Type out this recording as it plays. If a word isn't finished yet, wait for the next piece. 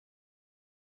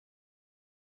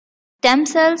Stem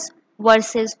cells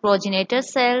versus progenitor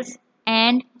cells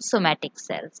and somatic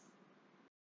cells.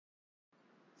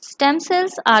 Stem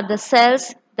cells are the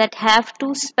cells that have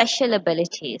two special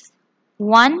abilities.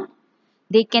 One,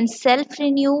 they can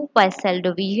self-renew by cell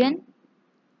division.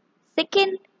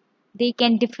 Second, they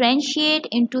can differentiate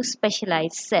into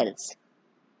specialized cells.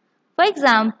 For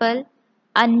example,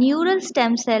 a neural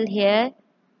stem cell here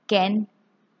can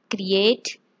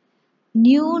create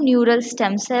new neural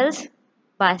stem cells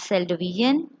by cell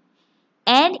division,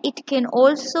 and it can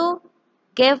also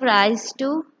give rise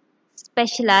to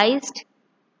specialized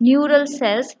neural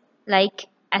cells like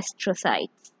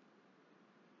astrocytes.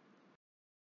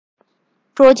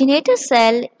 Progenitor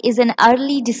cell is an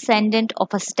early descendant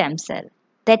of a stem cell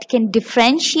that can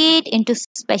differentiate into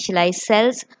specialized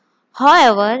cells.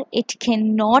 However, it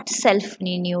cannot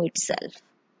self-renew itself.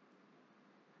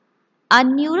 A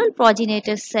neural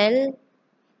progenitor cell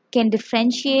can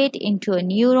differentiate into a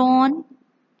neuron,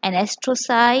 an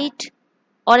astrocyte,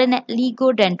 or an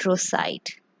oligodendrocyte.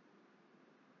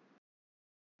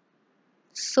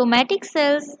 Somatic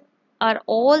cells are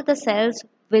all the cells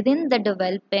within the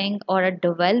developing or a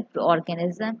developed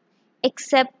organism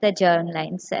except the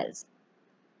germline cells.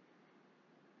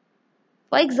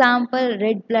 For example,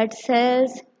 red blood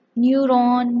cells,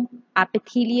 neuron,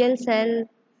 epithelial cell,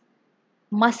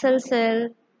 muscle cell,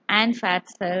 and fat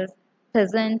cells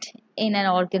present in an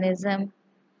organism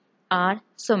are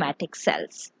somatic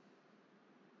cells.